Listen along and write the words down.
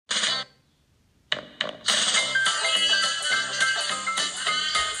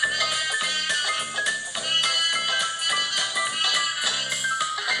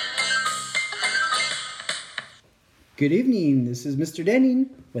Good evening, this is Mr. Denning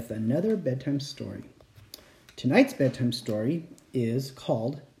with another bedtime story. Tonight's bedtime story is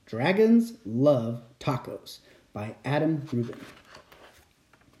called Dragons Love Tacos by Adam Rubin.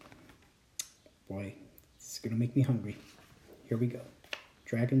 Boy, it's going to make me hungry. Here we go.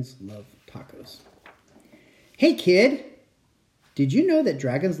 Dragons love tacos. Hey kid, did you know that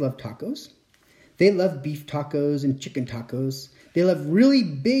dragons love tacos? They love beef tacos and chicken tacos. They love really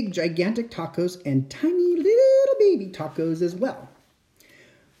big, gigantic tacos and tiny little baby tacos as well.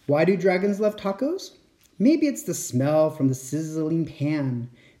 Why do dragons love tacos? Maybe it's the smell from the sizzling pan.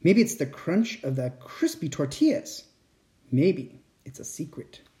 Maybe it's the crunch of the crispy tortillas. Maybe it's a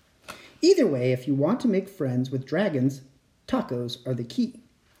secret. Either way, if you want to make friends with dragons, tacos are the key.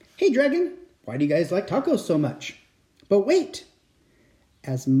 Hey dragon, why do you guys like tacos so much? But wait!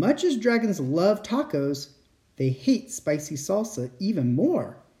 As much as dragons love tacos, they hate spicy salsa even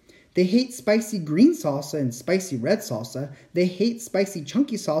more. They hate spicy green salsa and spicy red salsa. They hate spicy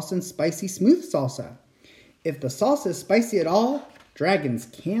chunky salsa and spicy smooth salsa. If the salsa is spicy at all, dragons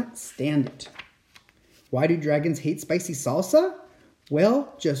can't stand it. Why do dragons hate spicy salsa?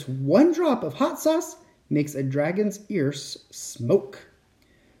 Well, just one drop of hot sauce makes a dragon's ears smoke.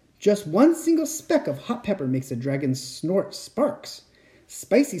 Just one single speck of hot pepper makes a dragon's snort sparks.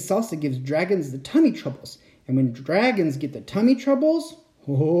 Spicy salsa gives dragons the tummy troubles, and when dragons get the tummy troubles,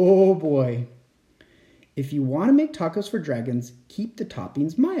 oh boy. If you want to make tacos for dragons, keep the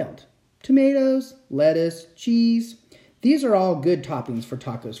toppings mild. Tomatoes, lettuce, cheese, these are all good toppings for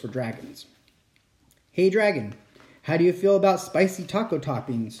tacos for dragons. Hey dragon, how do you feel about spicy taco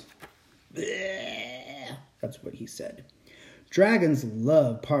toppings? Bleh, that's what he said. Dragons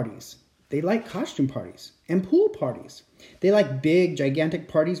love parties. They like costume parties and pool parties. They like big, gigantic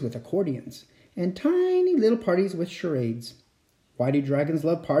parties with accordions and tiny little parties with charades. Why do dragons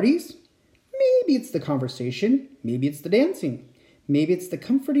love parties? Maybe it's the conversation. Maybe it's the dancing. Maybe it's the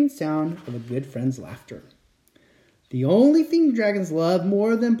comforting sound of a good friend's laughter. The only thing dragons love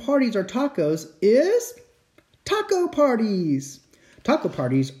more than parties or tacos is taco parties. Taco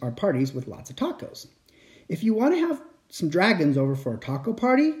parties are parties with lots of tacos. If you want to have some dragons over for a taco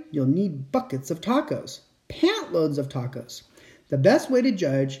party, you'll need buckets of tacos, pant loads of tacos. The best way to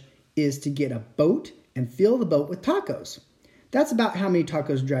judge is to get a boat and fill the boat with tacos. That's about how many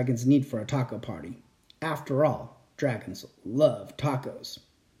tacos dragons need for a taco party. After all, dragons love tacos.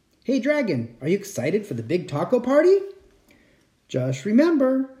 Hey dragon, are you excited for the big taco party? Just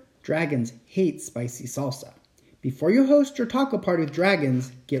remember, dragons hate spicy salsa. Before you host your taco party with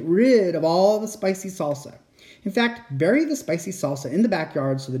dragons, get rid of all the spicy salsa. In fact, bury the spicy salsa in the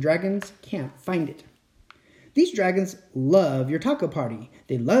backyard so the dragons can't find it. These dragons love your taco party.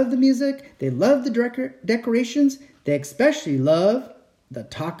 They love the music. They love the decorations. They especially love the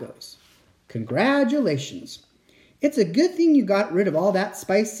tacos. Congratulations. It's a good thing you got rid of all that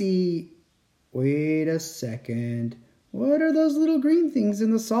spicy... Wait a second. What are those little green things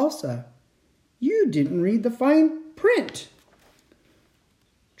in the salsa? You didn't read the fine print.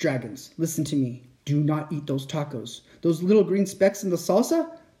 Dragons, listen to me. Do not eat those tacos. Those little green specks in the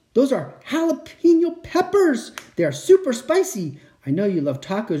salsa, those are jalapeno peppers. They are super spicy. I know you love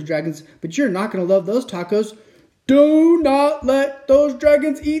tacos, dragons, but you're not going to love those tacos. Do not let those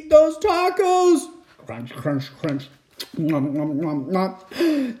dragons eat those tacos. Crunch, crunch, crunch. Nom, nom, nom, nom.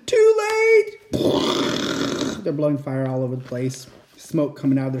 Too late. They're blowing fire all over the place. Smoke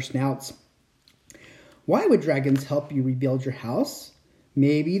coming out of their snouts. Why would dragons help you rebuild your house?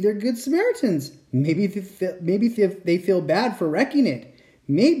 Maybe they're good Samaritans. Maybe they feel bad for wrecking it.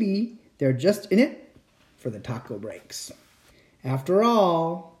 Maybe they're just in it for the taco breaks. After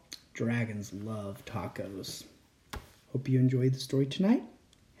all, dragons love tacos. Hope you enjoyed the story tonight.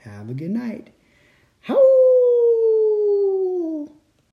 Have a good night.